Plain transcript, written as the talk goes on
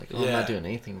I'm not doing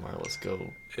anything more. Let's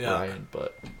go ride,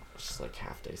 but it's just like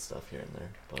half-day stuff here and there.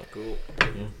 But cool.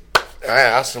 All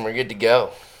right, awesome. We're good to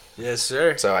go. Yes,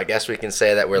 sir. So I guess we can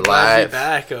say that we're Glad live. to be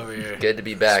back over here. Good to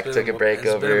be back. Took a break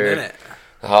over been a minute.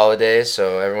 the holidays.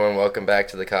 So everyone, welcome back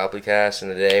to the Copleycast.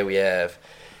 And today we have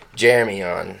Jeremy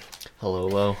on.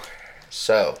 hello.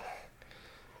 So,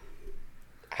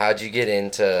 how'd you get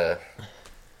into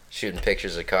shooting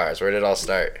pictures of cars? Where did it all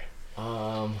start?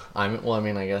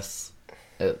 I guess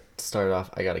it started off.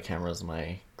 I got a camera as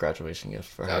my graduation gift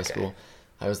for high school.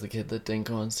 I was the kid that didn't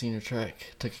go on senior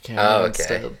track, took a camera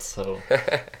instead. So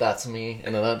that's me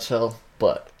in a nutshell.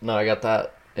 But no, I got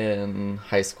that in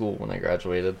high school when I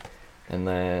graduated, and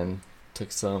then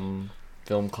took some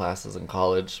film classes in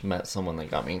college. Met someone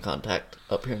that got me in contact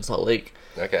up here in Salt Lake.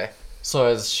 Okay. So I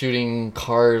was shooting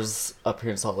cars up here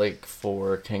in Salt Lake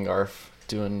for Kangarf,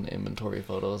 doing inventory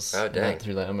photos. Oh, dang.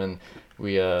 Through them, and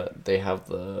they have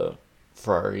the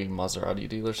Ferrari Maserati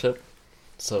dealership.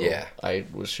 So I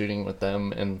was shooting with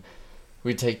them, and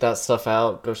we'd take that stuff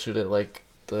out, go shoot at like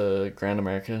the Grand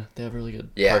America. They have really good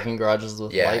parking garages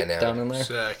with light down in there.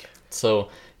 Sick. So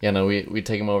we'd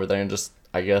take them over there, and just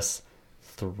I guess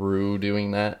through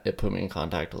doing that, it put me in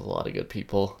contact with a lot of good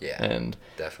people. Yeah, and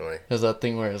definitely. There's that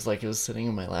thing where it's like it was sitting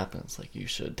in my lap, and it's like you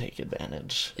should take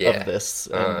advantage of this.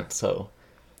 And so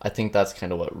I think that's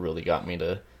kind of what really got me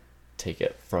to take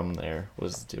it from there,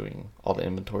 was doing all the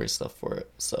inventory stuff for it.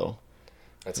 So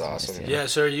that's awesome. Nice, Yeah,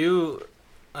 so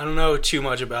I don't know too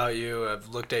much about you. I've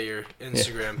looked at your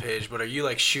Instagram page, but are you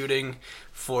like shooting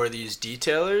for these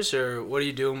detailers, or what are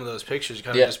you doing with those pictures?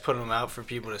 Kind of just putting them out for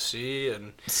people to see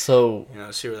and see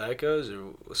where that goes, or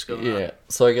what's going on? Yeah.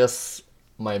 So I guess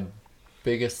my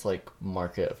biggest like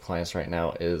market of clients right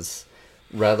now is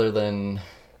rather than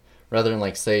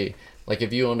like say like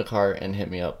if you owned a car and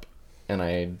hit me up and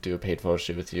I do a paid photo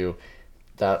shoot with you,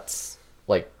 that's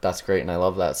great and I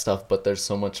love that stuff, but there's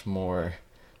so much more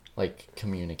like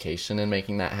communication in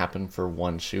making that happen for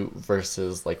one shoot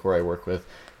versus like where I work with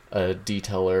a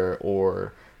detailer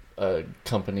or a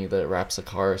company that wraps a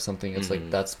car or something. It's like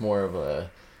that's more of a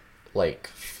like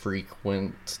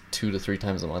frequent 2 to 3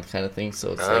 times a month kind of thing.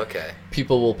 So it's like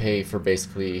people will pay for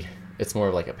basically, it's more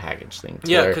of like a package thing.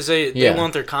 Yeah, because they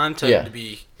want their content to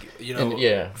be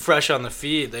fresh on the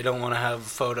feed. They don't want to have a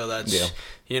photo that's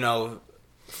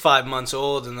 5 months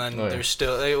old and then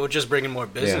they will just bring in more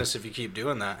business if you keep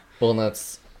doing that. Well,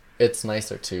 and it's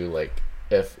nicer too, like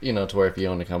if to where if you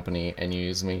own a company and you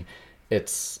use me,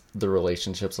 it's the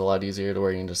relationship's a lot easier to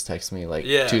where you can just text me like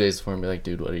 2 days before and be like,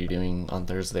 dude, what are you doing on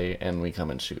Thursday? And we come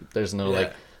and shoot. There's no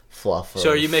like fluff.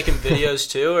 So are you making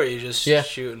videos too, or are you just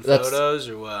shooting photos,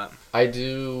 or what? I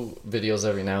do videos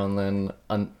every now and then.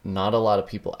 Not a lot of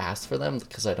people ask for them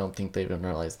because I don't think they even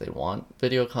realize they want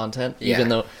video content. Even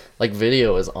though like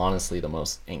video is honestly the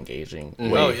most engaging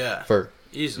way for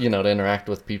easily. To interact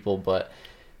with people, but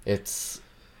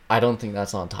I don't think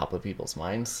that's on top of people's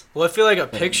minds. Well, I feel like a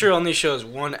picture only shows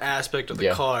one aspect of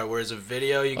the car, whereas a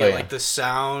video, you get like the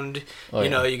sound,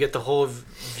 you get the whole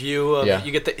view of,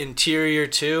 you get the interior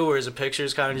too, whereas a picture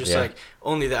is kind of just like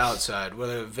only the outside.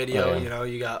 Whether a video,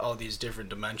 you got all these different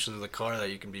dimensions of the car that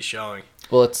you can be showing.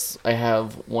 Well, I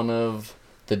have one of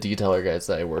the detailer guys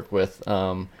that I work with,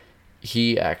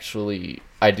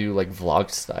 I do like vlog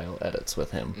style edits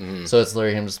with him. So it's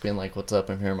literally him just being like, what's up,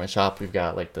 I'm here in my shop, we've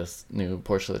got like this new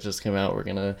Porsche that just came out, we're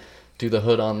gonna do the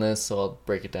hood on this, so I'll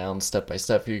break it down step by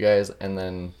step for you guys. And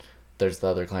then there's the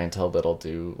other clientele that'll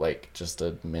do like just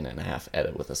a 1.5-minute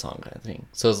edit with a song kind of thing.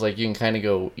 So it's like you can kind of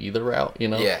go either route,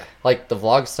 like the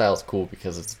vlog style is cool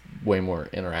because it's way more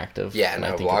interactive. And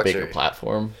I think a bigger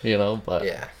platform, but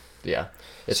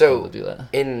it's cool to do that.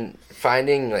 In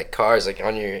finding like cars, like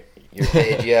on your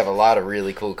page, you have a lot of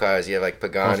really cool cars. You have like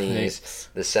Paganis,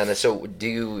 the Senna. So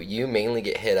do you mainly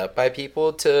get hit up by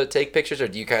people to take pictures, or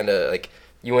do you kind of like,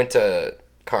 you went to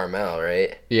Carmel,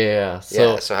 right? Yeah.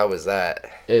 So how was that?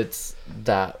 It's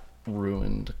that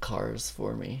ruined cars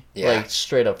for me. Like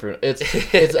straight up ruined.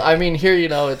 It's I mean here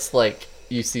it's like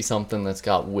you see something that's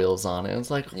got wheels on it and it's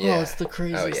like, it's the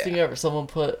craziest thing ever. Someone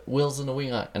put wheels in a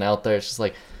wing on it. And out there it's just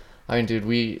like, I mean, dude,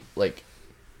 we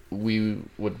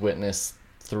would witness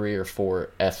 3 or 4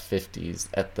 F50s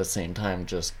at the same time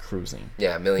just cruising.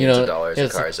 Yeah, millions of dollars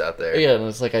of cars out there. Yeah, and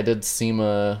it's like I did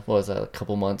SEMA, what was that, a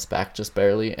couple months back, just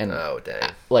barely. And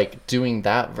like doing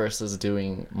that versus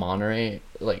doing Monterey,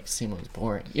 like SEMA was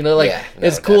boring.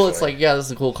 It's cool. Definitely. It's like, this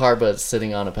is a cool car, but it's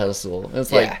sitting on a pedestal. And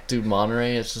it's like, dude,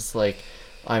 Monterey, it's just like,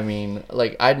 I mean,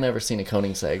 like I'd never seen a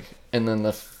Koenigsegg. And then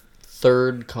the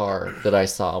third car that I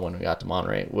saw when we got to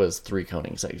Monterey was 3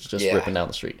 Koenigseggs just ripping down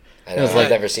the street. I know, I've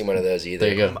never seen one of those either.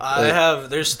 There you go.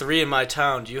 There's 3 in my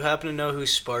town. Do you happen to know who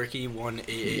Sparky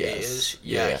 188 is?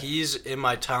 Yeah, he's in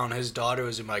my town. His daughter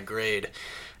was in my grade.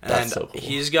 And so cool.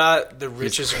 He's got the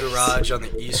richest garage on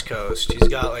the East Coast. He's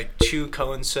got like 2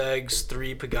 Koenigsegg's,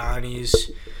 3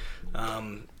 Paganis,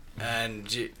 and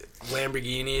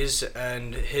Lamborghinis.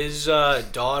 And his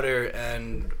daughter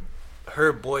and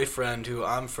her boyfriend, who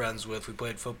I'm friends with, we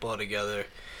played football together.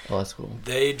 Oh, that's cool.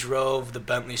 They drove the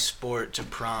Bentley Sport to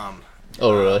prom.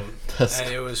 Oh, really?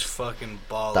 And it was fucking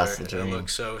baller. That's the dream. It looked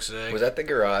so sick. Was that the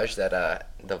garage that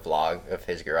the vlog of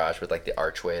his garage with like the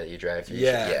archway that you drive through?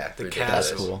 Yeah, the castle.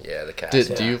 That's cool. Yeah, the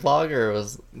castle. Do you vlog or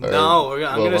was? No,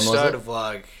 I'm gonna start a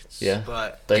vlog. Yeah,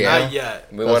 but not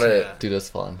yet. We want to do this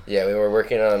fun. Yeah, we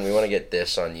want to get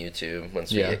this on YouTube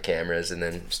once we get cameras and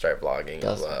then start vlogging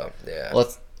as well. Yeah.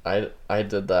 I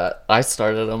did that. I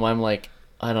started them. I'm like,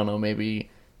 I don't know, maybe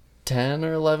 10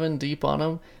 or 11 deep on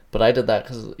them. But I did that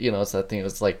because, it's that thing.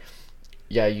 It's like,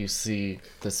 yeah, you see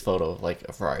this photo of like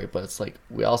a Ferrari, but it's like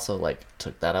we also like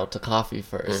took that out to coffee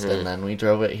first, and then we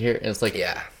drove it here. And it's like,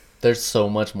 there's so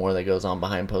much more that goes on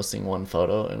behind posting one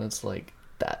photo, and it's like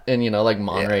that. And like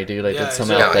Monterey, dude, I did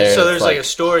some out there. So there's like a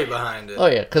story behind it. Oh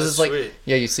yeah, because it's like,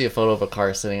 you see a photo of a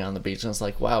car sitting on the beach, and it's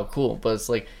like, wow, cool. But it's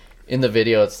like, in the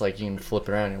video, it's like you can flip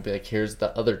it around and you'll be like, here's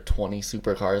the other 20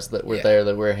 supercars that were there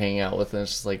that we're hanging out with, and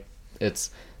it's just like,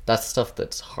 that's stuff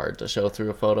that's hard to show through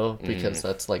a photo because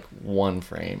that's like one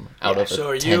frame out of a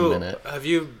 10-minute. Have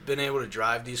you been able to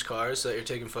drive these cars that you're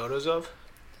taking photos of?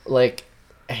 Like,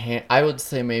 I would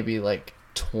say maybe like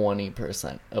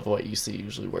 20% of what you see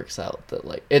usually works out. That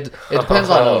like it depends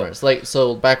on owners. Like,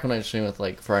 so back when I was shooting with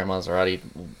like Ferrari Maserati,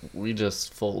 we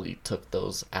just fully took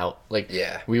those out. Like,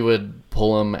 we would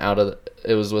pull them out of.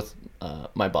 It was with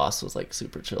my boss was like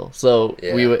super chill, so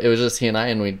it was just he and I,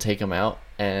 and we'd take them out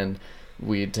and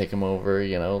we'd take them over,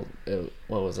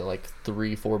 what was it, like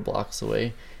 3-4 blocks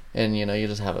away, and you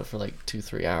just have it for like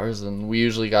 2-3 hours, and we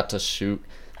usually got to shoot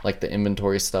like the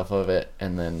inventory stuff of it,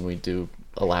 and then we do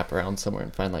a lap around somewhere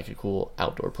and find like a cool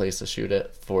outdoor place to shoot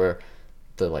it for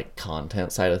the like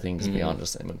content side of things beyond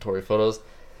just inventory photos.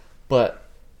 But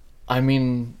I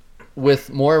mean,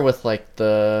 with like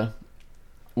the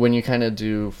when you kind of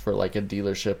do for like a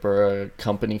dealership or a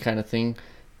company kind of thing,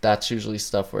 that's usually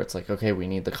stuff where it's like, okay, we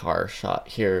need the car shot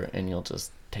here, and you'll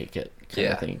just take it kind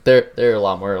of thing. They're a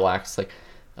lot more relaxed,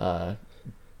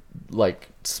 like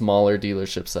smaller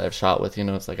dealerships that I've shot with,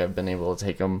 it's like I've been able to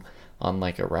take them on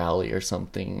like a rally or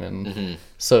something, and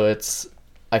so it's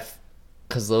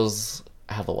because those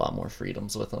have a lot more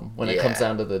freedoms with them when it comes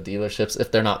down to the dealerships.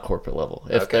 If they're not corporate level,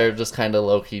 if they're just kind of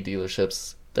low-key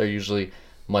dealerships, they're usually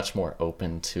much more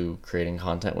open to creating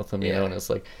content with them, and it's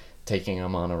like taking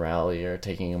them on a rally or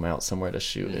taking them out somewhere to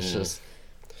shoot. It's just,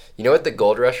 you know what the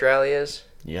Gold Rush rally is?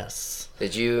 Yes.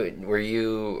 Were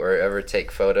you or ever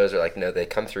take photos, or like, no, they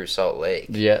come through Salt Lake?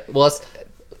 Yeah, well,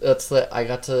 I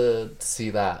got to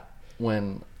see that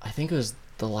when I think it was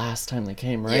the last time they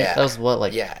came, right? That was what,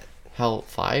 like, how,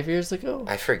 5 years ago?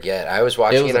 I forget. I was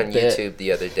watching it on YouTube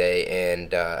the other day,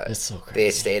 and it's so crazy.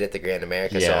 They stayed at the Grand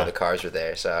America, so all the cars were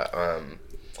there. So,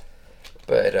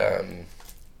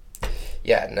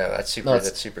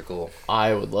 that's super cool.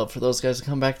 I would love for those guys to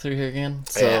come back through here again.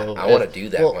 So I want to do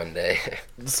that one day.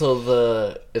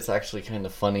 So it's actually kind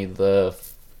of funny.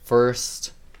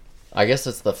 I guess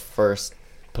it's the first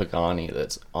Pagani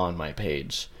that's on my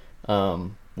page,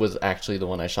 was actually the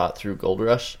one I shot through Gold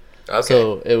Rush. Okay.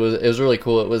 So it was really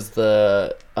cool. It was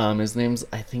his name's,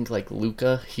 I think, like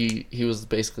Luca. He was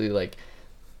basically like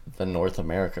the North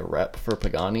America rep for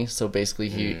Pagani. So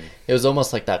basically it was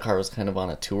almost like that car was kind of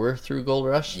on a tour through Gold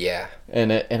Rush. Yeah.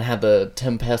 And it had the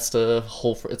Tempesta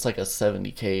it's like a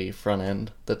 70K front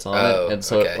end that's on it. And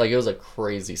so it was a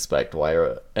crazy spec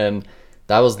wire. And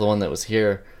that was the one that was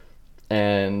here.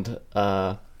 And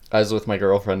I was with my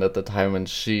girlfriend at the time,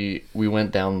 and we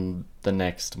went down the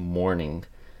next morning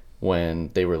when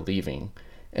they were leaving.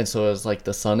 And so it was like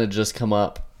the sun had just come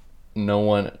up. No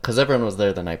one, because everyone was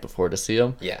there the night before to see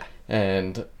them. Yeah.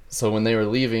 And so when they were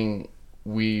leaving,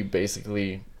 we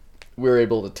were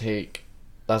able to take,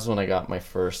 that's when I got my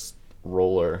first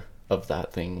roller of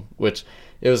that thing, which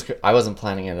I wasn't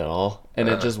planning it at all. And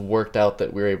it just worked out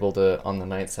that we were able to, on the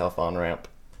night south on-ramp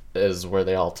is where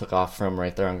they all took off from,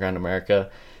 right there on Grand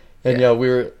America. And we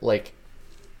were like,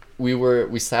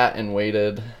 we sat and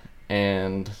waited,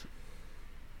 and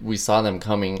we saw them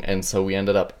coming, and so we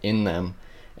ended up in them.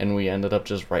 and we ended up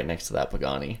just right next to that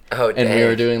Pagani. Oh, dang. And we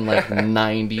were doing like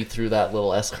 90 through that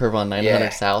little S curve on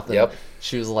 900 South, and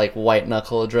she was like white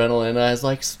knuckle adrenaline, and I was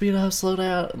like, speed up, slow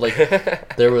down.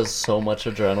 Like, there was so much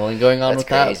adrenaline going on with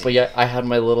crazy. That. But yeah, I had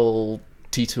my little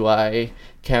T2i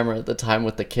camera at the time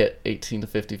with the kit 18 to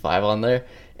 55 on there,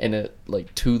 and it,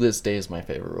 like, to this day is my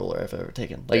favorite roller I've ever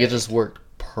taken. Like, it just worked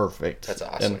perfect. That's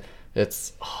awesome. And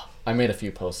it's, I made a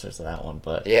few posters of that one,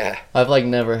 but yeah, I've, like,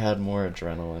 never had more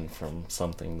adrenaline from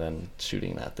something than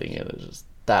shooting that thing. It was just,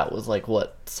 that was, like,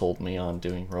 what sold me on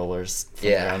doing rollers from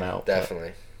there on out.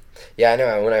 Definitely. Yeah, I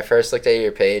know. When I first looked at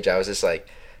your page, I was just like,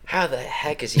 how the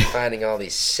heck is he finding all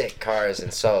these sick cars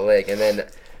in Salt Lake? And then,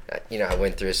 you know, I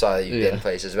went through, saw that you've been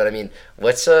places. But, I mean,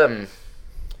 what's,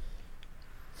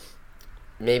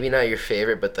 maybe not your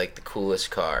favorite, but, like, the coolest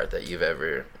car that you've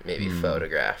ever maybe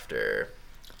photographed or...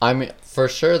 I mean, for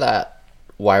sure that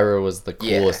Wyra was the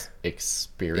coolest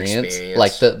experience.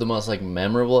 Like, the most, like,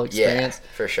 memorable experience.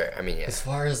 Yeah, for sure. I mean, yeah. As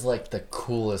far as, like, the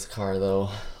coolest car, though,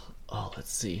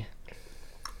 let's see.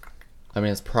 I mean,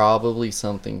 it's probably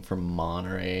something from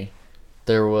Monterey.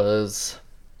 There was,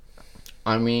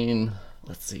 I mean,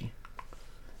 let's see.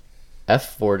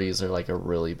 F40s are like a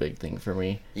really big thing for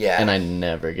me. Yeah. And I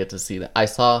never get to see that. I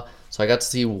got to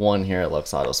see one here at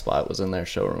Lux Auto Spot. It was in their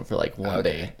showroom for like one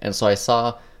day. And so I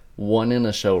saw one in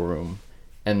a showroom.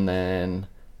 And then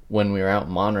when we were out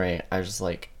in Monterey, I was just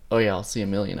like, oh yeah, I'll see a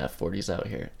million F40s out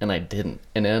here. And I didn't.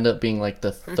 And it ended up being like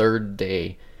the third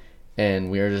day. And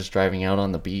we were just driving out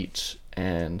on the beach.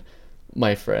 And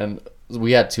my friend,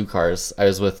 we had two cars. I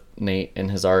was with Nate in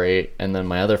his R8, and then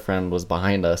my other friend was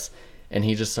behind us, and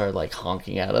he just started like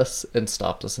honking at us and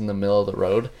stopped us in the middle of the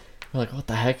road. We're like, what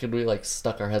the heck? And we like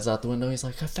stuck our heads out the window. He's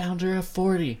like, I found your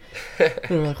F40. And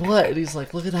we're like, what? And he's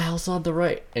like, look at the house on the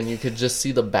right. And you could just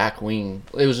see the back wing.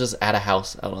 It was just at a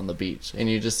house out on the beach, and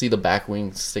you just see the back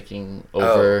wing sticking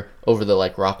over the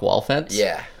like rock wall fence.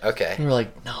 Yeah. Okay. And we're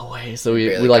like, no way. So we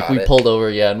pulled over,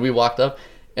 and we walked up.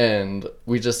 And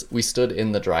we stood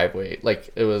in the driveway. Like,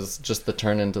 it was just the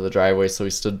turn into the driveway, so we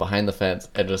stood behind the fence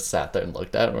and just sat there and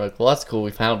looked at it. And we're like, well, that's cool,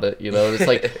 we found it, you know? And it's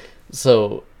like,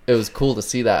 so it was cool to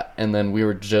see that. And then we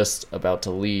were just about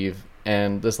to leave,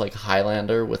 and this, like,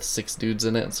 Highlander with 6 dudes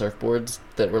in it and surfboards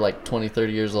that were, like, 20,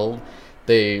 30 years old,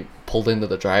 they pulled into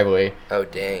the driveway. Oh,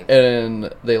 dang. And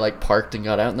they, like, parked and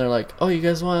got out, and they're like, oh, you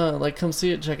guys want to, like, come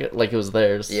see it, check it? Like, it was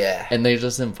theirs. Yeah. And they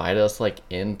just invited us, like,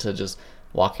 in to just...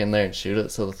 walk in there and shoot it,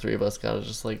 so the three of us got to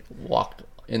just like walk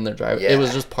in their driveway. It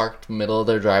was just parked middle of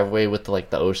their driveway with the, like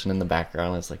the ocean in the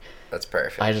background. It's like, that's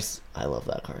perfect. I love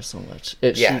that car so much.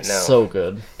 It shoots so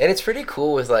good, and it's pretty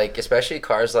cool with like especially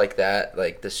cars like that,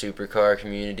 like the supercar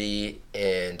community.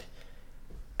 And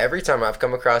every time I've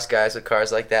come across guys with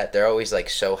cars like that, they're always like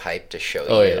so hyped to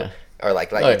show you or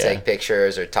like let you take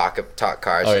pictures or talk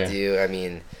cars with you. I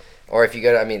mean. Or if you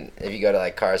go to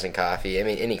like Cars and Coffee, I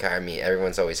mean any car meet,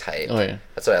 everyone's always hyped. Oh yeah,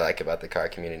 that's what I like about the car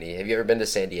community. Have you ever been to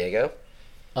San Diego?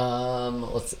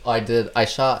 I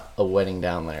shot a wedding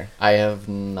down there. I have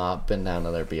not been down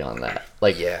to there beyond that.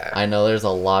 Like, I know there's a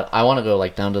lot. I want to go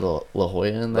like down to the La Jolla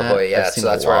and that. La Jolla, yeah. So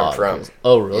that's where I'm from.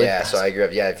 Oh really? Yeah. So I grew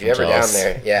up. Yeah. If you're ever down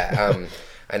there,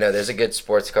 I know there's a good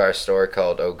sports car store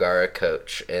called Ogara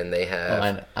Coach, and they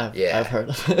have. I've heard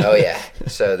of it. Oh yeah.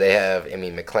 So they have. I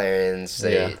mean,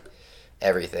 McLarens.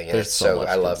 Everything. And there's so much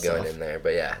I love going in there.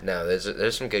 But yeah, no,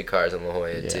 there's some good cars in La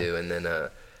Jolla too, and then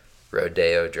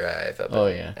Rodeo Drive up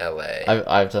in LA.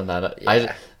 I've done that.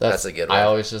 Yeah, that's a good one. I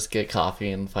always just get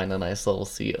coffee and find a nice little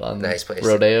seat on nice place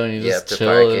Rodeo, and you just chill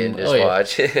park and just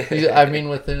watch. I mean,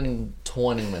 within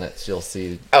 20 minutes you'll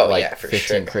see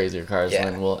 15 crazier cars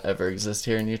than will ever exist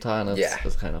here in Utah, and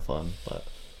it's kind of fun. But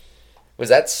was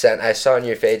that Senna? I saw on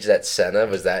your page that Senna,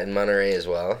 was that in Monterey as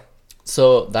well?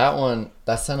 So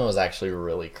that Senna was actually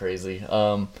really crazy.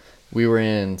 We were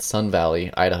in Sun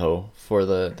Valley, Idaho,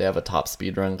 they have a top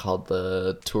speed run called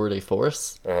the Tour de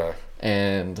Force.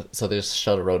 And so they just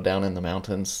shut a road down in the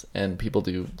mountains, and people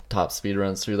do top speed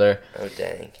runs through there. Oh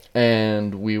dang!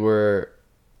 And we were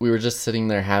just sitting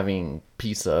there having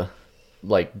pizza,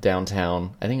 like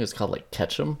downtown. I think it was called like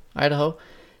Ketchum, Idaho.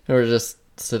 And we were just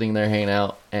sitting there hanging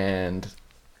out, and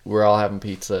we're all having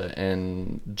pizza,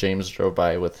 and James drove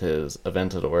by with his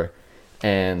Aventador,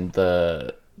 and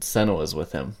the Senna was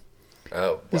with him.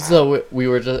 Oh, wow. So we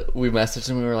messaged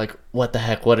him, we were like, what the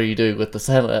heck, what are you doing with the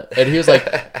Senna? And he was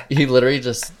like, he literally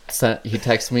just he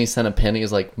texted me, sent a pin, he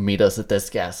was like, meet us at this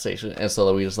gas station. And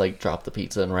so we just like dropped the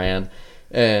pizza and ran.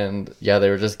 And yeah, they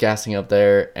were just gassing up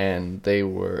there, and they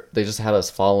just had us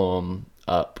follow them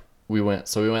up. We went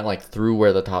like through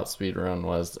where the top speed run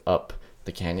was, up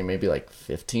the canyon, maybe like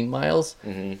 15 miles.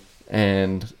 Mm-hmm.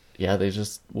 And yeah, they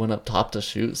just went up top to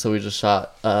shoot. So we just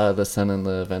shot the Sen and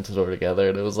the Aventador together,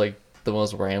 and it was like the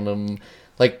most random.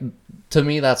 Like, to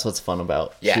me, that's what's fun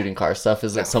about shooting car stuff,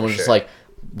 is that someone's just like,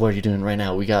 what are you doing right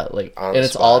now? We got like, and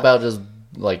it's all about just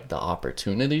like the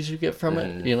opportunities you get from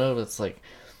it. You know, it's like,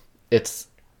 it's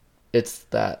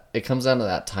that, it comes down to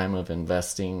that time of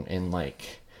investing in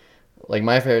like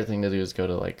my favorite thing to do is go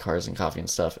to like Cars and Coffee and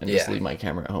stuff and just leave my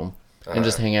camera at home and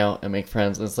just hang out and make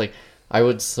friends. And it's like, I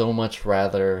would so much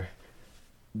rather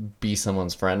be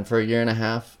someone's friend for a year and a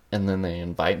half and then they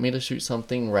invite me to shoot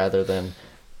something, rather than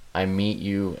I meet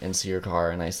you and see your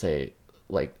car and I say,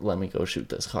 like, let me go shoot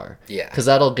this car. Yeah. Because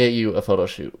that'll get you a photo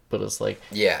shoot. But it's like,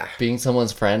 being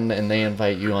someone's friend and they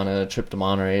invite you on a trip to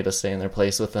Monterey to stay in their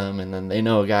place with them, and then they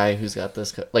know a guy who's got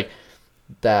this, like,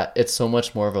 that, it's so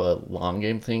much more of a long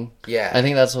game thing. Yeah. I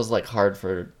think that's what's, like, hard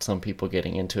for some people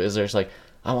getting into it, is there's like,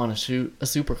 I want to shoot a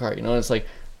supercar, you know? It's like,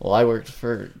 well, I worked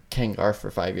for Ken Garff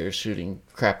for 5 years shooting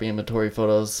crappy inventory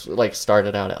photos, like,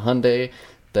 started out at Hyundai,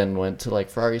 then went to like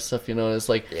Ferrari stuff, you know. It's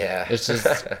like, it's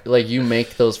just like, you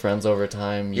make those friends over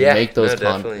time. You make those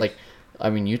like, I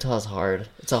mean, Utah's hard.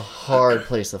 It's a hard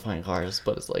place to find cars,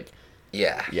 but it's like, and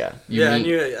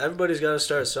everybody's got to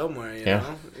start somewhere, you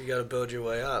know. You got to build your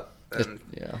way up. And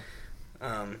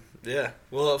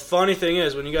well, a funny thing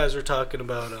is, when you guys were talking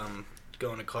about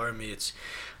going to car meets,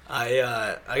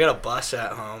 I got a bus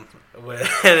at home,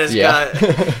 and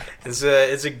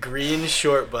it's a green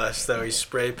short bus that we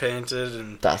spray painted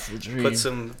and that's the dream. Put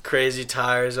some crazy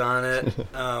tires on it,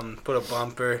 put a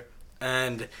bumper,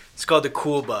 and it's called the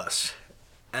Cool Bus,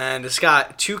 and it's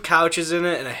got 2 couches in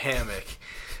it and a hammock.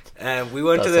 And we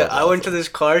went I went to this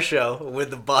car show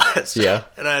with the bus,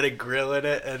 and I had a grill in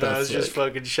it, and I was just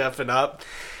fucking chefing up.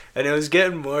 And it was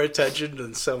getting more attention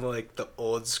than some like the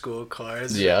old school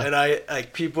cars. Yeah. And I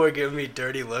like, people were giving me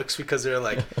dirty looks because they're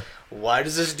like, why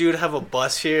does this dude have a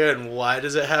bus here, and why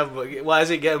is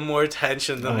it getting more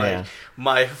attention than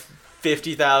my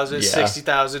 $50,000,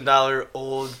 $60,000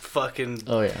 old fucking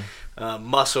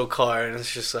muscle car? And it's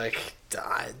just like,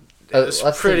 it was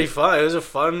pretty fun. It was a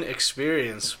fun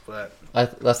experience, but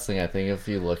that's the thing. I think if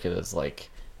you look at it as like,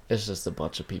 it's just a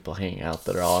bunch of people hanging out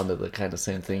that are all into the kind of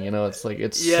same thing, you know. It's like,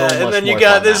 it's so much and then you more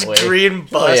got fun this green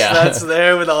bus that's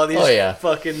there with all these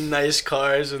fucking nice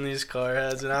cars and these car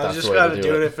heads, and I was just kind of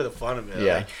doing it for the fun of it.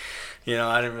 Like, you know,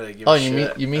 I didn't really give a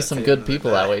shit. You meet some good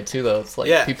people that way too, though. It's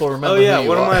like, people remember who you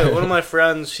are. One of my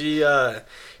friends, he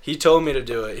told me to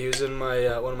do it. He was in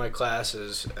my one of my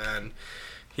classes, and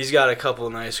he's got a couple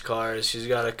of nice cars. He's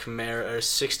got a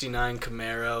 69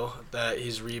 Camaro that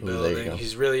he's rebuilding.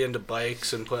 He's really into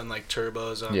bikes and putting like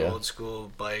turbos on old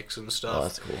school bikes and stuff. Oh,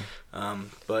 that's cool.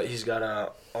 But he's got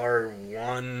a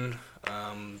R1,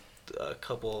 a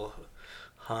couple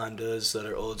Hondas that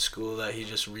are old school that he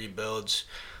just rebuilds.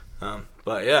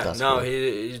 But yeah, cool.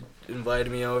 He invited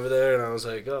me over there, and I was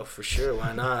like, oh, for sure,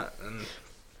 why not? And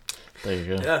there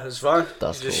you go. Yeah, it was fun.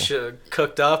 That's just cool.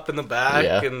 Cooked up in the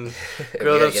back and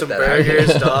grilled up some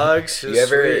burgers, dogs.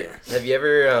 Have you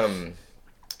ever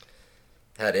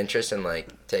had interest in like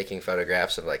taking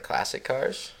photographs of like classic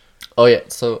cars? Oh yeah,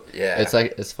 so it's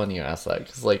like, it's funny you ask that,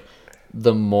 because like,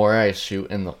 the more I shoot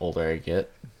and the older I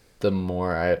get, the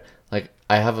more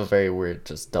I have a very weird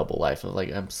just double life of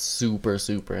like, I'm super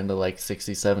into like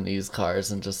 60s, 70s cars,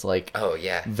 and just like,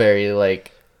 very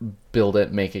like, build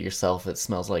it, make it yourself. It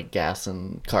smells like gas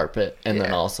and carpet, and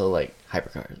then also like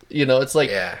hypercars. You know, it's like,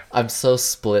 I'm so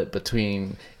split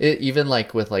between it, even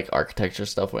like with like architecture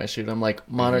stuff. When I shoot, I'm like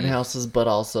modern houses, but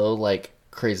also like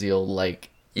crazy old like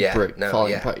brick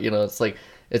falling apart. You know, it's like,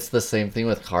 it's the same thing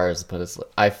with cars, but it's,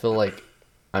 I feel like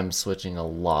I'm switching a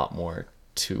lot more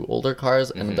to older cars,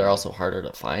 and they're also harder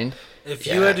to find. If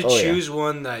you had to choose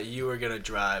one that you were gonna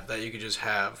drive that you could just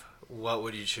have, what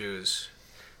would you choose?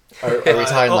 Are we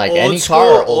talking like any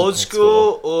car or old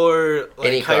school or like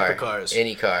any hypercars?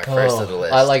 Any car, first of the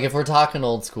list. I like, if we're talking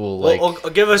old school,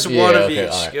 like, give us one of each.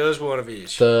 Right. Give us one of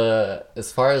each.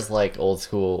 As far as like old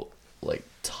school, like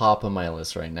top of my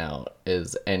list right now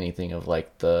is anything of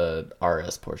like the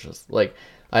RS Porsches. Like,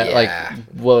 like,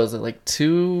 what was it, like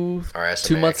two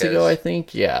months ago, I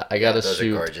think? Yeah, I got to shoot. Those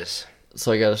are gorgeous.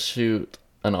 So I got to shoot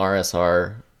an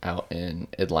RSR out in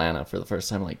Atlanta for the first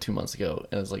time like 2 months ago,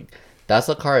 and it's like, that's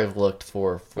a car I've looked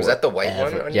for. Was that the white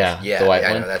one? Yeah, the white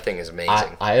one. I know, that thing is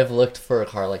amazing. I have looked for a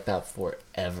car like that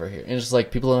forever here, and it's just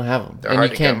like, people don't have them. They're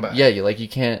hard to come by. Yeah, you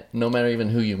can't. No matter even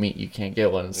who you meet, you can't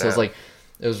get one. So it's like,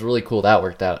 it was really cool that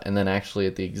worked out. And then actually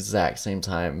at the exact same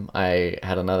time, I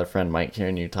had another friend, Mike, here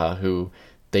in Utah, who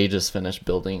they just finished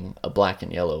building a black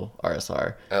and yellow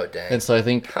RSR. Oh dang! And so I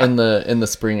think in the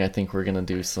spring, I think we're gonna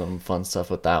do some fun stuff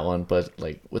with that one. But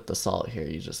like with the Salt here,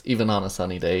 you just, even on a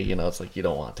sunny day, you know, it's like you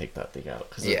don't want to take that thing out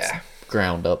because it's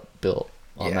ground up built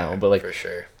on that one. But like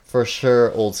for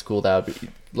sure, old school, that would be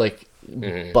like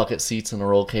bucket seats and a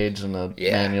roll cage and a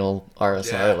manual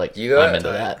RSR. Yeah. Like I'm into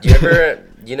that. You ever,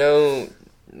 you know,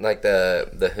 like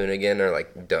the Hoonigan or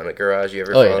like Donut Garage? You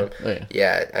ever follow him? Oh,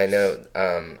 yeah, I know.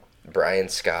 Brian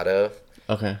Scotto.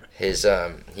 Okay. His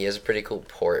he has a pretty cool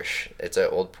Porsche. It's an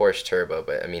old Porsche Turbo,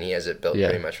 but I mean he has it built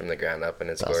pretty much from the ground up, and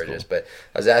it's gorgeous. Cool. But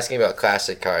I was asking about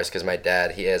classic cars because my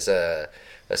dad, he has a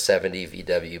 70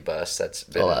 VW bus that's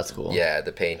been, that's cool. Yeah,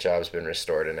 the paint job's been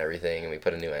restored and everything, and we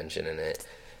put a new engine in it.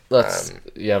 That's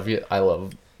I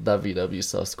love that VW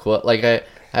stuff. It's cool. Like I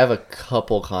have a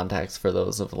couple contacts for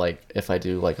those of like if I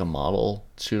do like a model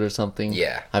shoot or something.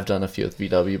 Yeah. I've done a few with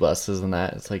VW buses and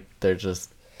that. It's like they're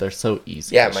so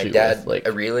easy. Yeah, to my shoot dad, with. Like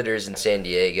realtors in San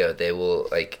Diego, they will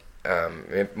like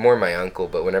more my uncle,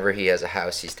 but whenever he has a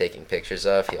house he's taking pictures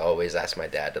of, he always asks my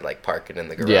dad to like park it in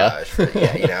the garage. For,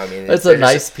 you know, I mean, it's a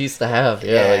nice piece to have.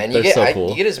 Yeah, like, and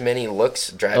cool. You get as many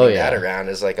looks driving that around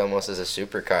as like almost as a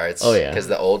supercar. It's because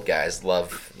the old guys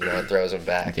love, you know, it throws them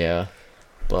back. Yeah,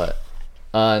 but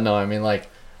no, I mean like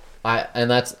and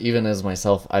that's even as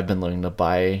myself, I've been looking to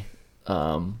buy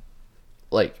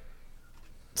like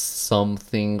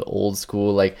something old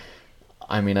school. Like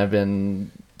I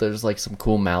mean there's like some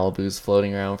cool Malibus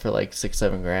floating around for like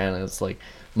 $6-7 grand. And it's like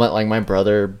my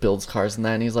brother builds cars and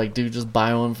that, and he's like, dude, just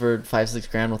buy one for $5-6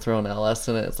 grand. We'll throw an LS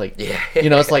in it. It's like, you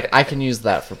know, it's like I can use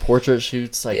that for portrait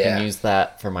shoots. I can use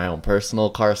that for my own personal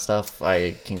car stuff.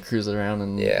 I can cruise it around,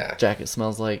 and jacket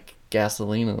smells like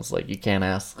gasoline. And it's like you can't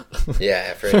ask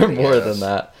for more than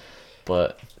that.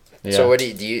 But yeah. So what do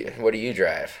you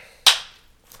drive?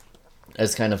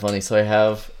 It's kind of funny.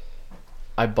 So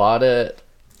I bought it.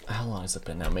 How long has it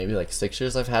been now? Maybe like 6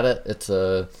 years I've had it. It's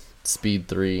a Speed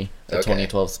 3, a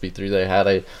 2012 Speed 3 that I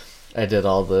had. I did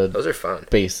all the those are fun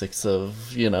basics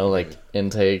of, you know, like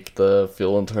intake, the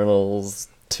fuel internals,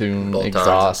 tune, bolt-ons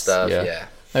exhaust and stuff. Yeah.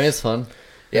 I mean, it's fun.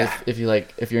 Yeah. If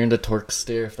you're into torque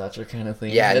steer, if that's your kind of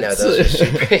thing. Yeah, no, those are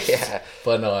super. Yeah.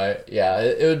 But no,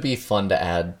 it would be fun to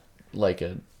add like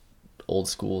a old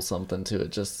school something to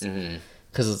it, just.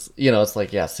 Because it's, you know, it's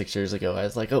like 6 years ago I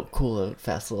was like, oh cool, a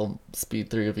fast little Speed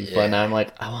 3 would be fun. Now I'm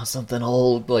like, I want something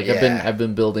old. Like I've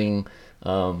been building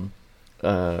an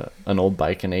old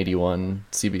bike, an 81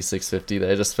 CB650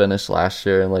 that I just finished last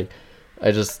year, and like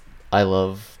I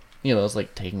love, you know, it's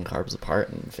like taking carbs apart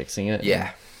and fixing it.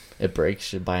 Yeah. It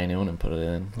breaks, you buy a new one and put it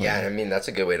in. Yeah, I mean that's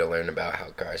a good way to learn about how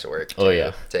cars work too, oh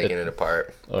yeah, taking it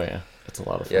apart. Oh yeah, it's a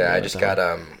lot of fun. Yeah, I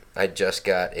just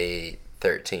got a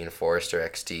 13 Forester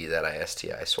XT that I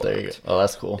STI swapped. There you go. Oh,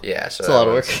 that's cool. Yeah, so it's a lot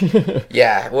of work.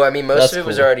 Yeah, well, I mean, most of it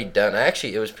was already done.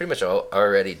 Actually, it was pretty much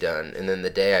already done, and then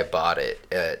the day I bought it,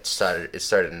 it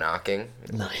started knocking.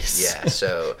 Nice. Yeah,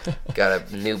 so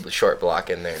got a new short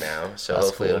block in there now, so that's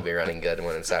hopefully cool. it'll be running good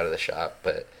when it's out of the shop.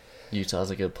 But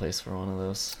Utah's a good place for one of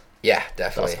those. Yeah,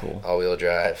 definitely. That's cool. All-wheel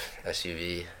drive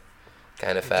SUV,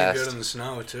 kind of fast. Good in the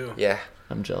snow too. Yeah.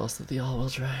 I'm jealous of the all-wheel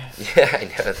drive. Yeah, I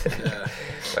know that. Yeah.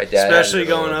 My dad, especially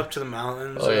going up to the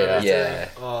mountains. Oh yeah, yeah.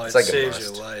 Oh, it's it like saves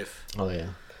your life. Oh yeah.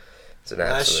 It's an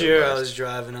Last year must. I was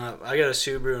driving up. I got a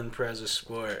Subaru Impreza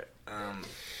Sport,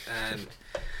 and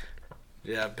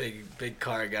yeah, big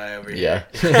car guy over here.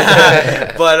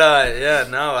 Yeah. But I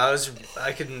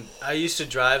used to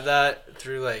drive that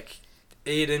through like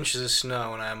 8 inches of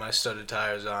snow when I had my studded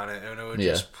tires on it, and it would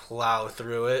just plow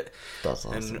through it. That's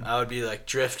awesome. And I would be like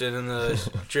drifting in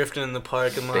the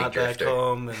parking lot back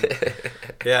home, and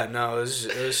it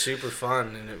was super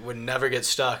fun, and it would never get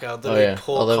stuck. I'd literally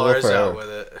pull cars out with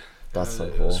it. That's so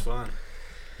cool. It was fun.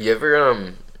 You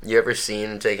ever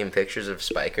seen taking pictures of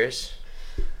spikers?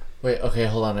 Wait, okay,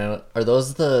 hold on. Are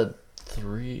those the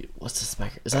three? What's the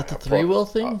spiker? Is that the 3-wheel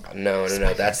thing? No.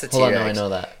 That's the T-Rex. Hold on, no, I know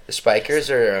that. The spikers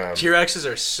are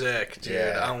T-Rexes are sick, dude.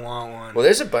 Yeah. I want one. Well,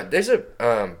 there's a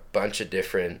bunch of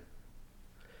different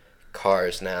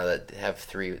cars now that have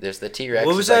 3. There's the T-Rex.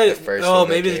 What was like that? The first oh, one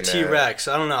maybe that the came T-Rex.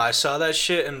 I don't know. I saw that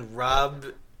shit in Rob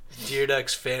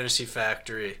Deerdeck's Fantasy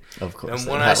Factory. Of course.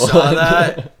 And when I saw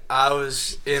that, I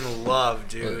was in love,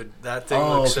 dude. That thing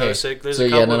looks so sick. There's a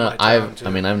couple in my town, too.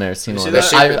 I've never seen one.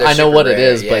 I know what it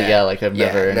is, rare, but yeah, like I've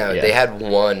never. No, they had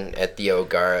one at the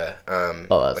O'Gara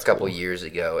a couple years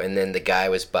ago, and then the guy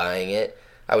was buying it.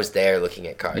 I was there looking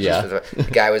at cars. Yeah. The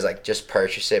guy was like, just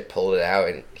purchase it, pulled it out,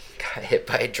 and got hit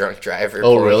by a drunk driver.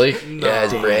 Oh, really? Yeah,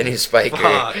 it's a brand new spiker.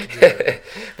 Fuck,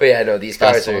 but yeah, no, these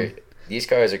cars are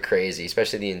crazy,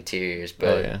 especially the interiors.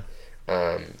 But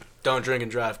Don't drink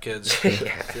and drive, kids.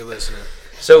 If you're listening.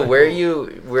 So where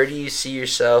do you see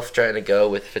yourself trying to go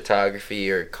with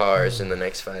photography or cars in the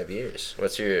next 5 years?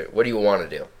 What do you want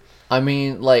to do? I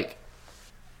mean, like,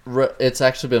 it's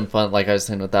actually been fun. Like I was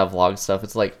saying with that vlog stuff,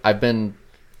 it's like I've been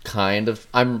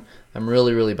I'm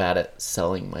really, really bad at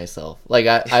selling myself. Like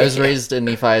I was raised in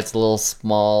Nephi. It's a little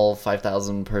small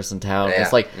 5,000 person town. Yeah.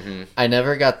 It's like I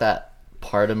never got that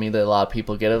part of me that a lot of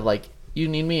people get of like, you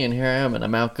need me and here I am and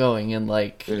I'm outgoing and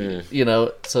like you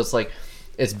know, so it's like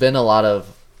it's been a lot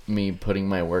of me putting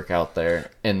my work out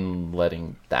there and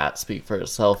letting that speak for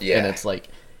itself. And it's like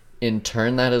in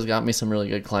turn that has got me some really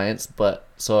good clients, but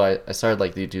so I started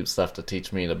like the YouTube stuff to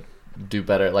teach me to do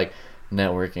better like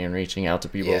networking and reaching out to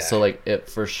people. So like it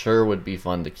for sure would be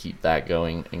fun to keep that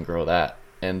going and grow that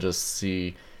and just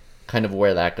see kind of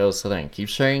where that goes, so then keep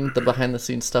sharing the behind the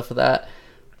scenes stuff of that.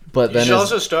 But then you should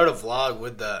also start a vlog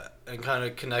with that and kind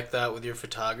of connect that with your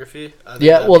photography.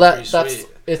 That's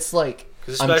it's like,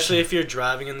 especially if you're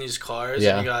driving in these cars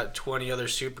and you got 20 other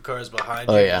supercars behind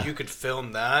you, you could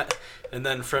film that, and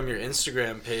then from your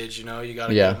Instagram page, you know, you got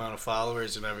a good amount of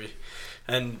followers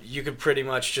and you could pretty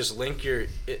much just link your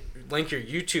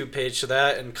YouTube page to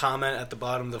that and comment at the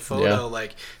bottom of the photo,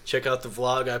 like, check out the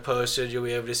vlog I posted. You'll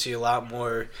be able to see a lot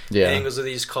more angles of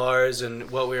these cars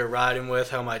and what we were riding with,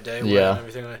 how my day went, and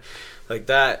everything like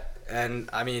that. And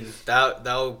I mean,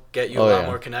 that'll get you a lot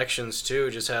more connections too,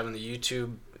 just having the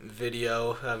YouTube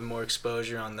video, having more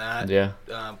exposure on that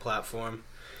platform.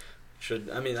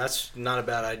 That's not a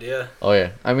bad idea.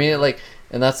 I mean, like,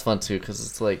 and that's fun too, because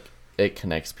it's like it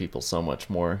connects people so much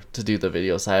more to do the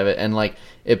video side of it, and like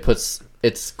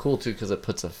it's cool too because it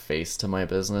puts a face to my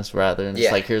business rather than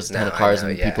just like, here's a ton of cars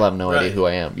and people have no idea who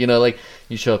I am, you know. Like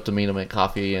you show up to meet them at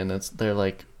coffee and they're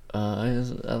like, I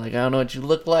don't know what you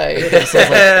look like. So it's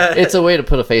like, it's a way to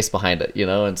put a face behind it, you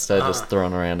know, instead of just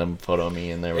throwing a random photo of me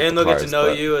in there with and the they'll cars, get to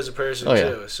know you as a person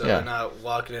too, so they're not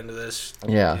walking into this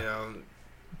you know,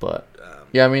 but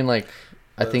I mean, like,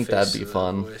 I think that'd be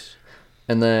fun.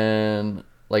 And then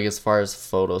like as far as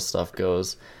photo stuff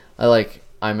goes,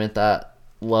 I'm at that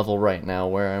level right now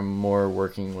where I'm more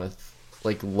working with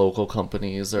like local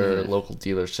companies or local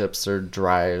dealerships or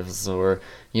drives or,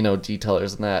 you know,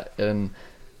 detailers and that, and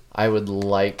I would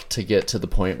like to get to the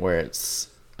point where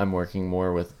I'm working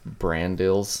more with brand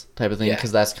deals type of thing,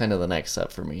 because that's kind of the next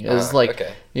step for me. It's like,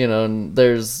 you know,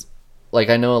 there's like,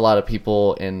 I know a lot of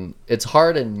people it's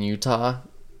hard in Utah,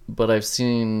 but I've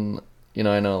seen, you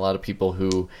know, I know a lot of people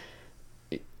who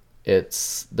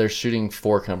they're shooting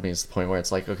for companies to the point where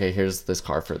it's like, okay, here's this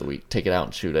car for the week, take it out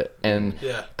and shoot it. And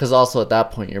because also at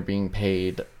that point you're being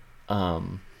paid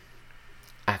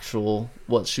actual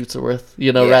what shoots are worth,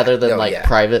 you know, rather than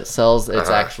private sales. It's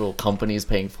actual companies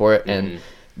paying for it, and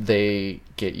they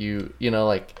get you, you know,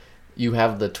 like you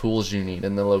have the tools you need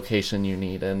and the location you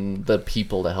need and the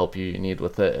people to help you need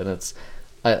with it. And it's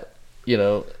you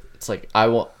know, it's like I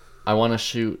want to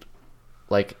shoot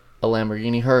like a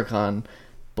Lamborghini Huracan,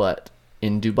 but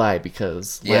in Dubai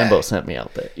because Lambo sent me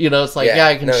out there. You know, it's like,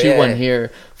 I can shoot one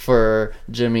here for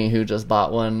Jimmy who just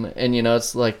bought one, and you know,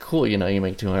 it's like, cool, you know, you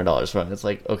make $200 from it. It's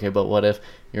like, okay, but what if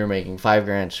you're making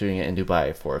 $5,000 shooting it in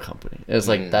Dubai for a company? It's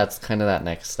like, that's kind of that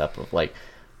next step of like,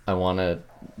 I want to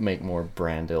make more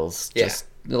brand deals. Just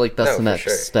like that's the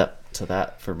next step to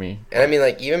that for me. And I mean,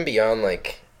 like, even beyond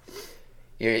like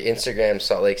your Instagram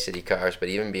Salt Lake City cars, but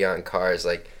even beyond cars,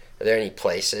 like, are there any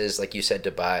places, like you said,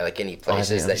 Dubai, like any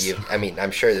places that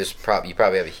I'm sure there's you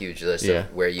probably have a huge list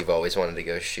of where you've always wanted to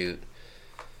go shoot.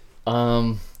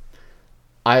 I've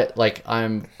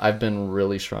been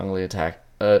really strongly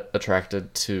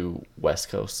attracted to West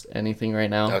Coast anything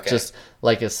right now. Just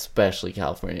like especially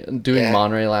California. Doing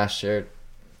Monterey last year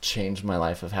changed my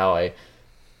life of how I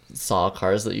saw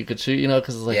cars that you could shoot, you know,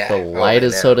 because like the light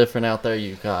is so different out there.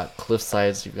 You've got cliff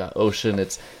sides, you've got ocean,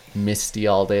 it's misty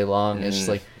all day long. It's just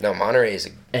like, no, Monterey is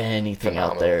anything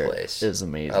out there place. Is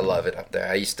amazing. I love it up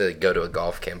there. I used to go to a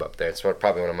golf camp up there. It's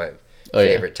probably one of my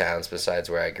favorite towns besides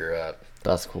where I grew up.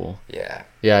 That's cool. Yeah,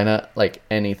 I know, like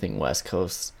anything West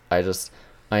Coast, I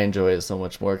enjoy it so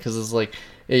much more because it's like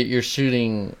you're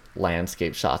shooting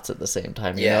landscape shots at the same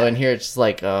time, you know, and here it's just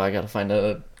like, oh, I gotta find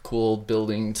a cool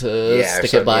building to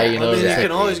stick it by, you know. I mean, you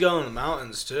can always go in the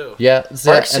mountains too.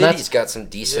 Park City's got some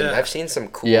decent. I've seen some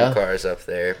cool cars up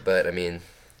there, but I mean,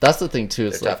 that's the thing too.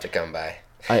 It's tough to come by.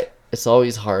 It's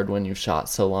always hard when you've shot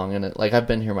so long in it. Like I've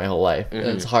been here my whole life, and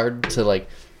it's hard to like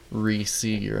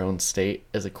re-see your own state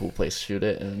as a cool place to shoot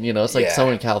it. And you know, it's like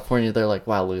someone in California, they're like,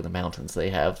 wow, look at the mountains they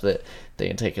have that they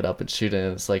can take it up and shoot it.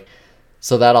 And it's like,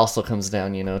 so that also comes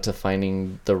down, you know, to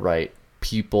finding the right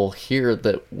people here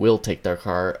that will take their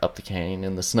car up the canyon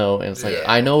in the snow. And it's like,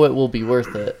 I know it will be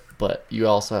worth it, but you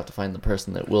also have to find the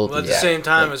person that will. Well, at the same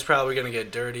time, it's probably going to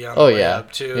get dirty on the way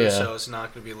up too, so it's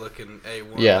not going to be looking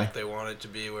A1 like they want it to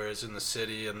be. Whereas in the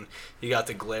city, and you got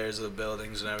the glares of the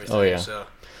buildings and everything. Oh yeah. So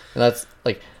and that's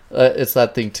like it's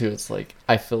that thing too. It's like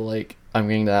I feel like I'm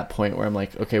getting to that point where I'm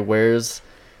like, okay, where's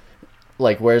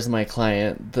my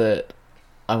client that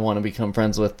I want to become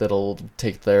friends with that'll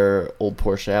take their old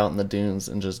Porsche out in the dunes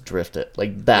and just drift it.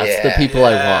 Like, that's the people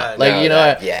I want. Like,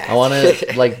 I want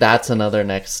to, like, that's another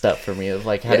next step for me of,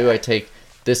 like, how do I take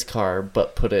this car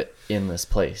but put it in this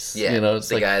place? Yeah, it's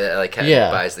the guy that, like, kind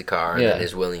of buys the car and then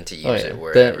is willing to use it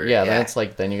wherever. Then it's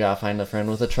like, then you got to find a friend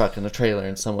with a truck and a trailer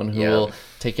and someone who will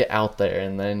take it out there.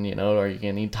 And then, are you going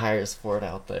to need tires for it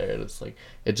out there? And it's like,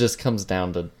 it just comes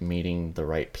down to meeting the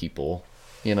right people.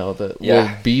 That will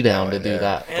be down to do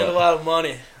that. And a lot of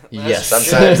money. Yes.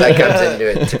 Sometimes that comes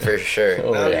into it for sure.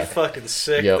 That'd be fucking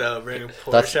sick though, bringing a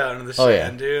Porsche out into the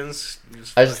sand dunes.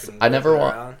 I never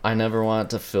want it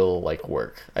to feel like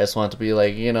work. I just want it to be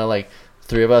like, like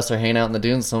 3 of us are hanging out in the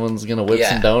dunes, someone's gonna whip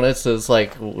some donuts. It's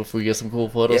like, if we get some cool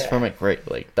photos from it, great.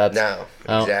 Like, that's I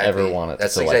don't ever want it to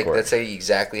feel like work. That's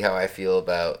exactly how I feel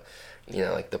about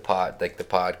like the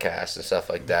podcast and stuff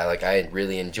like that. Like, I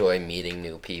really enjoy meeting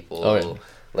new people,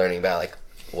 learning about like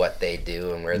what they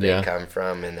do and where they come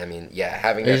from. And I mean,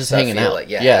 having that stuff feel like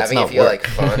having it feel like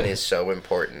fun is so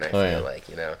important. I feel like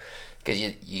because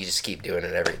you just keep doing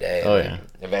it every day. And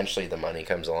eventually the money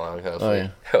comes along. Hopefully,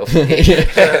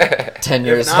 10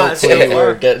 years. Hopefully,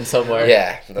 we're getting somewhere.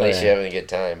 Yeah, at least you're having a good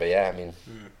time. But I mean,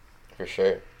 for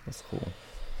sure, that's cool.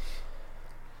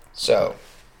 So,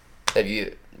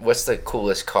 what's the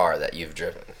coolest car that you've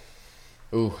driven?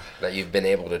 Ooh. That you've been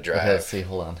able to drive? Okay, let's see,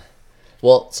 hold on.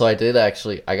 Well, so I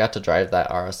got to drive that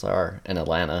RSR in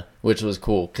Atlanta, which was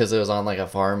cool, because it was on, like, a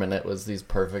farm, and it was these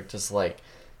perfect, just, like,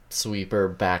 sweeper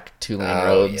back 2-lane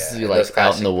roads, like,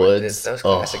 out in the woods. Those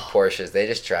classic Porsches, they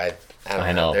just drive,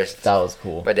 I know. That was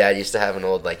cool. My dad used to have an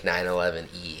old, like,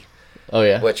 911E. Oh,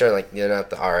 yeah? Which are, like, they're not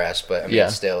the RS, but, I mean,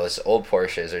 still, old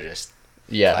Porsches are just...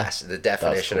 classic. The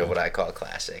definition of what I call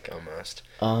classic, almost.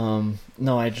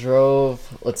 No, I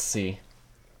drove. Let's see.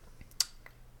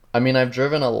 I mean, I've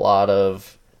driven a lot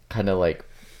of kind of like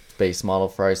base model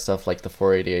Ferrari stuff, like the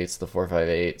 488s, the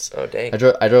 458s. Oh dang! I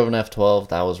drove an F12.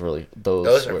 That was really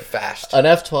those are fast. An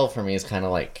F12 for me is kind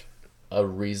of like a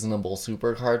reasonable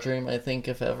supercar dream. I think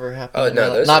if ever happened. Oh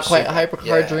no, those not quite a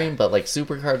hypercar dream, but like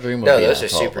supercar dream. No, those are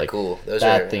super cool. Those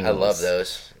are. I love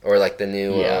those. Or like the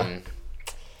new.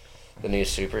 The new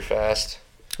super fast.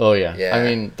 Oh yeah. I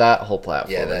mean, that whole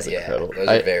platform is incredible. Those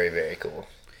are very, very cool.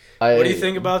 What do you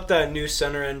think about that new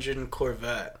center engine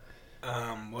Corvette?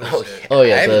 What is it? Oh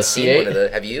yeah, I haven't seen one of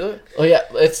those. Have you? Oh yeah,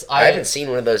 I haven't seen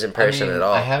one of those in person at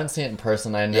all. I haven't seen it in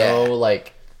person. I know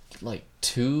like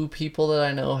 2 people that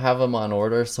I know have them on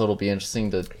order, so it'll be interesting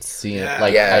to see it.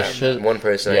 Like I should. One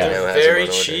person I know has very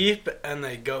them on order. cheap, and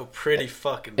they go pretty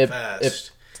fucking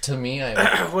fast. To me,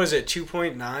 what is it,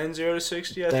 2.9 0 to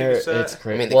 60? I think it's that. It's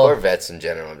crazy. I mean, the Corvettes in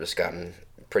general have just gotten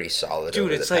pretty solid.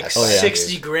 Dude, it's like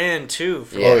 60 grand too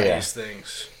for these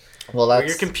things. Well, where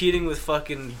you're competing with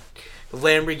fucking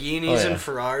Lamborghinis and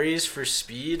Ferraris for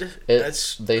speed. They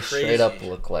crazy. Straight up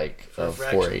look like a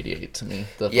 488 to me.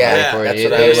 The that's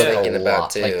what I was thinking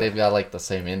about too. Like they've got like the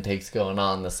same intakes going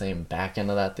on, the same back end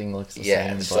of that thing looks the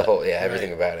same. It's the whole,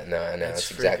 everything about it. No, I know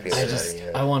it's exactly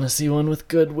what I want to see one with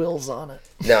good wheels on it.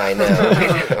 No, I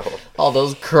know. All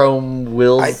those chrome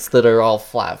wheels that are all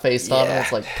flat faced on them.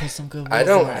 It's like, put some good wheels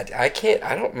on it.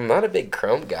 I'm not a big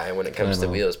chrome guy when it comes to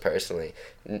wheels personally,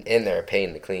 and they're a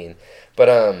pain to clean.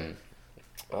 But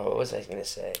what was I gonna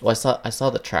say? Well, I saw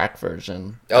the track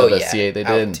version of the C8 they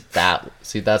did. That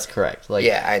that's correct.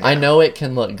 Like, I know it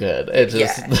can look good. It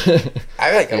just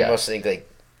I almost think like,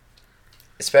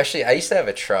 especially I used to have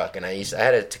a truck and I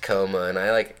had a Tacoma and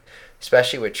I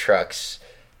especially with trucks.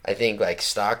 I think like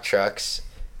stock trucks,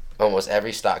 almost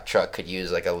every stock truck could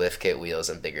use like a lift kit wheels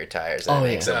and bigger tires. And it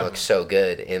makes them look so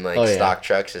good. And like stock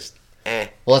trucks just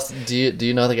Well, do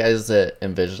you know the guys at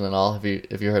Envision at all? Have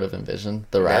you heard of Envision?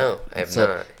 The rap. No, I have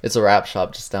not. It's a wrap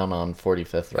shop just down on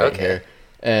 45th right here,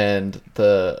 and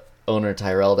the owner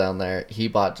Tyrell down there, he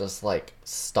bought just like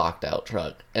stocked out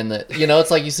truck, and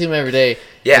it's like you see him every day,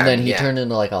 and then he turned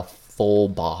into like a full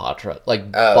Baja truck,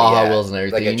 like Baja wheels and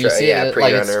everything, and you see it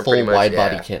like it's full wide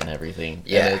body kit and everything,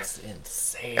 and it's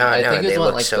insane. I think it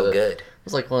was so good. It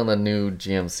was like one of the new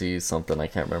GMC something, I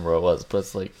can't remember what it was, but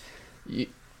it's like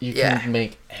you can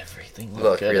make everything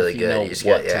look good really if good. Know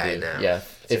what to do. Yeah,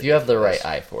 if you have the right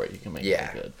eye for it, you can make it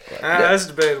look good. But, that's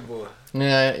debatable.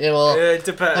 Yeah, well, it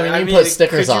depends. I mean, you put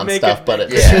stickers on stuff, but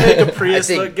could you make a Prius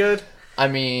look good? I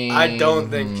mean, I don't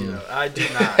think I do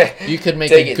not. You could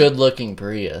make a good-looking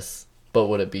Prius, but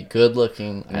would it be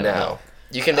good-looking? I don't know.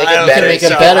 You can make it better. You can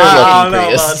make a better-looking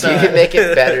Prius. You can make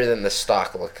it better than the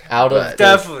stock look. Out of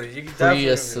definitely, you can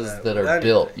Priuses that are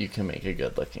built, you can make a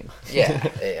good-looking. Yeah.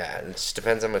 It just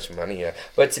depends how much money you have.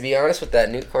 But to be honest, with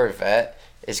that new Corvette,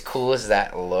 as cool as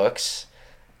that looks,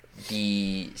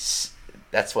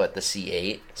 that's what, the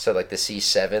C8, so like the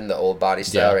C7, the old body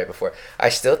style right before. I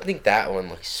still think that one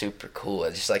looks super cool.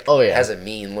 It's just like has a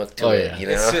mean look to it, you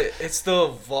know. It's the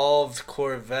evolved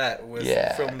Corvette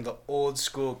from the old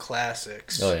school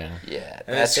classics. Oh yeah, yeah.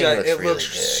 And it looks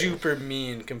super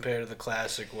mean compared to the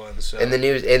classic one. So and the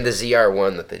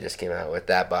ZR1 that they just came out with,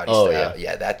 that body style,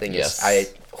 that thing is that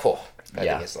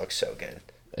thing looks so good.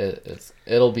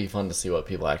 It'll be fun to see what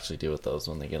people actually do with those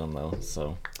when they get them though.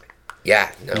 So.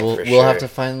 Yeah, we'll have to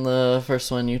find the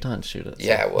first one Utah and shoot it. So.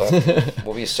 Yeah,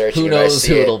 we'll be searching. Who knows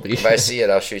who it'll be? If I see it,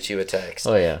 I'll shoot you a text.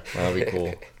 Oh yeah, that'll be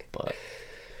cool. But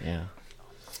yeah.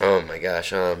 Oh my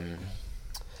gosh. What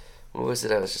was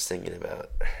it I was just thinking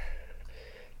about?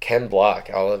 Ken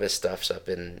Block, all of his stuff's up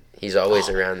in. He's always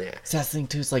around there. It's that thing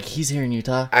too. It's like he's here in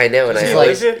Utah. I know, and I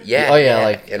always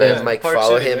I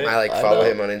follow him. I follow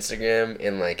him on Instagram,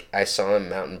 and like I saw him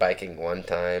mountain biking one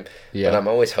time. Yeah. But I'm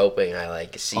always hoping I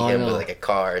see him with like a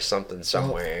car or something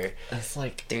somewhere. It's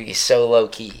like, dude, he's so low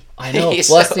key. I know.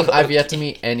 Blessing. I've yet to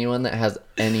meet anyone that has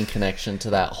any connection to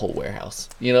that whole warehouse.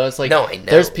 You know, it's like I know.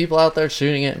 There's people out there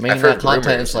shooting it, making that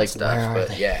content. It's like stuff, where are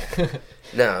they? Yeah.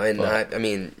 No, and I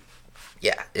mean.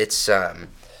 Yeah, it's and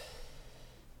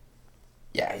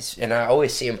I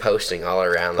always see him posting all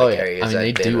around areas. I mean,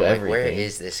 they do everything. Where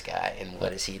is this guy and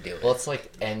what is he doing? Well, it's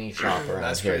like any shop around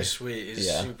That's here. pretty sweet.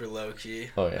 He's super low key.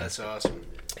 Oh yeah, that's awesome.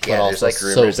 Yeah, there's like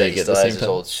rumors that he still has his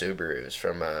old Subarus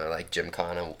from like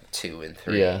Gymkhana 2 and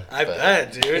 3. Yeah, I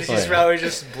bet, dude. He's probably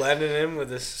just blending in with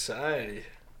the society.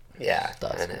 Yeah,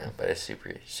 I know, but it's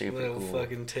super Little cool.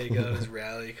 Fucking take out his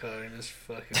rally car and his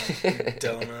fucking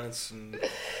donuts and.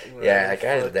 Yeah, that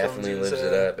guy definitely lives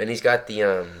it up, and he's got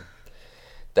the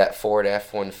that Ford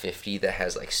F-150 that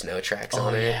has like snow tracks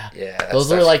on it. Yeah,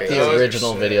 those are like the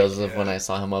original videos of when I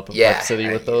saw him up in Park City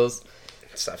with those.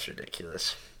 That stuff's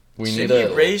ridiculous. We need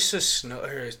to race a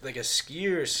ski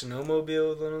or a snowmobile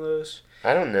with one of those.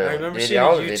 I don't know. I remember seeing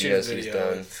all a the videos he's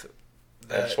done.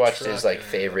 I just watched his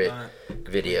favorite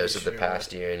videos of the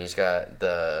past year, and he's got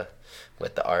the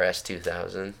RS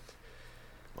 2000.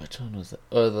 Which one was it?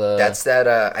 Oh, that's that.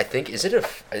 I think it's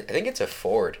a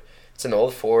Ford. It's an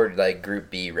old Ford Group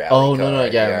B rally car. Oh no,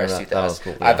 yeah, RS 2000. That was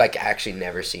cool. Yeah. I've actually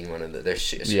never seen one of them. They're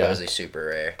supposedly super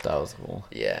rare. That was cool.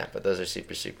 Yeah, but those are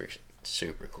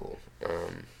super cool.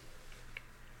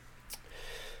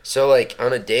 So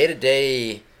on a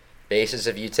day-to-day basis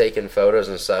of you taking photos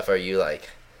and stuff, are you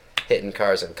hitting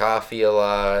cars and coffee a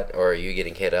lot, or are you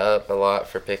getting hit up a lot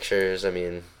for pictures? I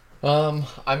mean my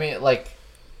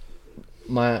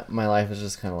life is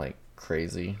just kind of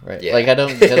crazy, right? Yeah. I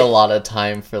don't get a lot of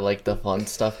time for the fun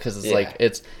stuff because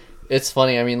it's it's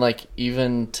funny. I mean,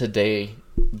 even today,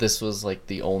 this was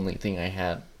the only thing I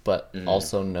had, but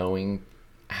also knowing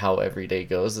how every day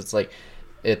goes,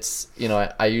 it's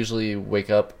I usually wake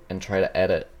up and try to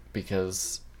edit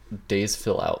because days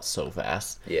fill out so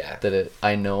fast. Yeah. That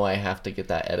I know I have to get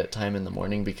that edit time in the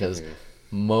morning because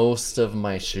most of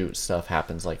my shoot stuff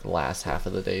happens last half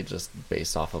of the day just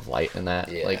based off of light and that.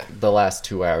 Yeah. The last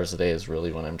 2 hours a day is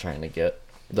really when I'm trying to get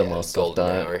the most stuff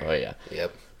done. Hour. Oh yeah.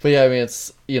 Yep. But yeah, I mean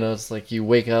it's it's you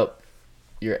wake up,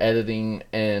 you're editing,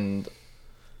 and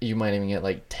you might even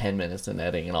get 10 minutes in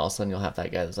editing, and all of a sudden you'll have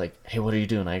that guy that's like, hey, what are you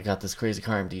doing? I got this crazy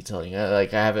car I'm detailing. I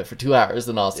have it for 2 hours,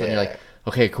 and all of a sudden you're like,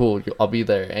 okay, cool, I'll be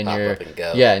there. And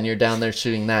and you're down there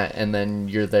shooting that, and then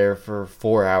you're there for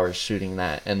 4 hours shooting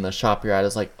that, and the shop you're at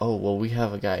is like, oh, well, we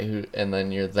have a guy who, and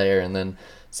then you're there, and then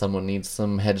someone needs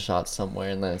some headshots somewhere,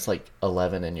 and then it's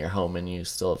 11 and you're home, and you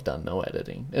still have done no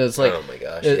editing. And it's oh my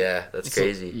gosh, that's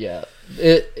crazy. Yeah,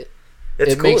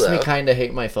 It's it cool, makes though. me kind of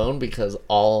hate my phone because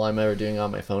all I'm ever doing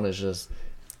on my phone is just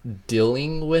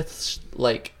dealing with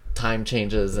time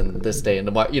changes and this day and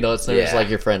tomorrow. It's never just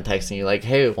your friend texting you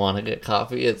hey, want to get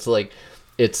coffee? It's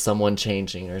it's someone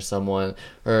changing or someone,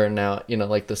 or now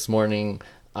this morning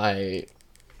I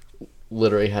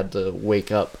literally had to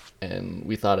wake up and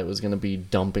we thought it was going to be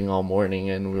dumping all morning,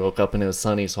 and we woke up and it was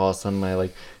sunny, so all of a sudden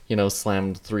I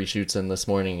slammed 3 shoots in this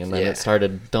morning, and then it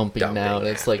started dumping now, and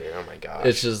it's oh my gosh,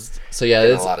 it's just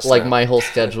it's my whole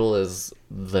schedule is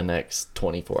the next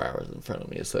 24 hours in front of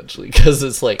me essentially, because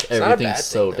it's everything's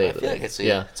so day to day. It's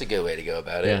a good way to go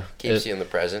about it. Yeah, keeps you in the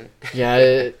present. Yeah,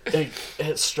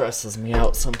 it stresses me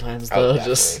out sometimes though.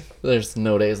 Just there's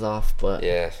no days off, but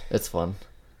it's fun.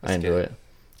 I enjoy it.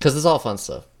 Because it's all fun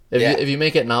stuff. If you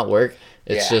make it not work,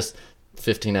 it's just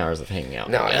 15 hours of hanging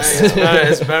out. No,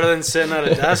 it's better than sitting at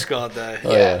a desk all day.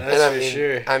 That's for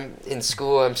sure. I'm in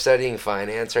school. I'm studying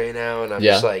finance right now, and I'm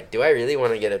just like, do I really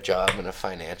want to get a job in a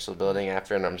financial building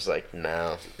after? And I'm just like,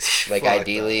 no. Like,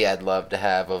 ideally, I'd love to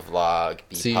have a vlog,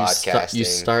 be podcasting. You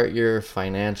start your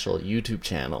financial YouTube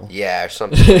channel. Yeah, or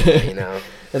something, you know.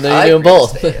 And then you're doing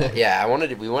both. Yeah,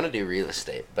 we want to do real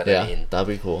estate, but I mean, that'd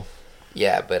be cool.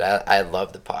 Yeah, but I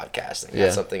love the podcasting.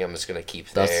 That's something I'm just going to keep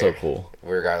there. That's so cool.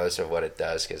 Regardless of what it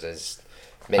does, because I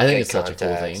think it's such a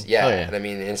cool thing. Yeah, and I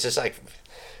mean, it's just like,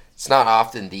 it's not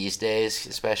often these days,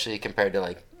 especially compared to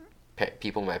like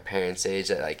people my parents' age,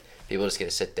 that like people just get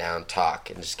to sit down, talk,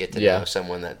 and just get to know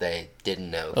someone that they didn't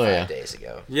know 5 days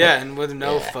ago. Yeah, and with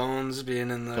no phones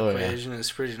being in the equation,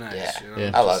 it's pretty nice. Yeah, you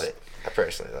know? I love it. I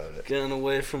personally love it. Getting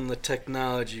away from the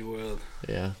technology world.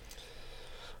 Yeah.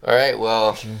 All right,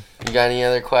 well, you got any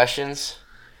other questions,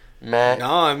 Matt?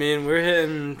 No, I mean, we're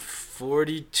hitting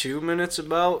 42 minutes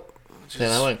about. Yeah,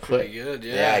 that went quick. Good,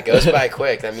 yeah, it goes by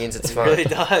quick. That means it's fun. It really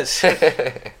does.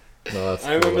 No,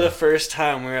 I remember the first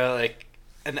time we were at like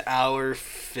an hour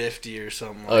 50 or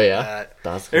something like that.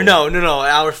 That's cool. Or no,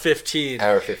 hour 15.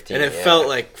 Hour 15, and it felt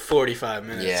like 45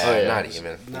 minutes. Yeah, not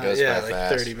even. It goes by like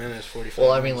fast. 30 minutes, 45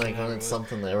 Well, I mean, minutes. like, when it's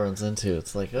something that everyone's into,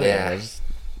 it's like,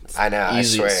 I know,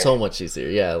 easy, I swear. so much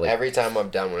easier, like, every time I've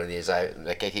done one of these, I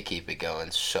could keep it going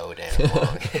so damn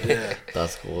long.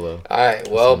 That's cool, though. All right,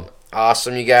 well,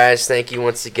 awesome, you guys. Thank you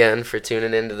once again for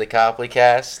tuning into the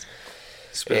Copleycast.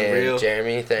 It's been real.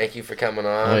 Jeremy, thank you for coming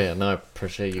on. Oh, yeah, no, I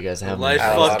appreciate you guys having me. Life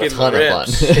fucking ton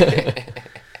rips. of fun.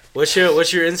 What's your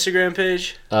Instagram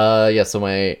page? So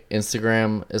my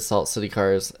Instagram is Salt City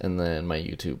Cars, and then my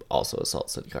YouTube also is Salt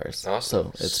City Cars.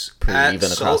 Awesome. So it's pretty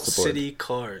even across the board. Salt City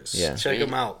Cars. Yeah. Check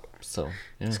them out. So,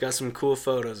 yeah. It's got some cool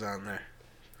photos on there.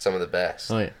 Some of the best.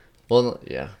 Oh, yeah. Well,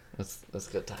 yeah. That's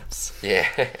good times. Yeah.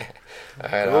 All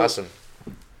right, awesome.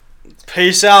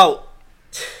 Peace out.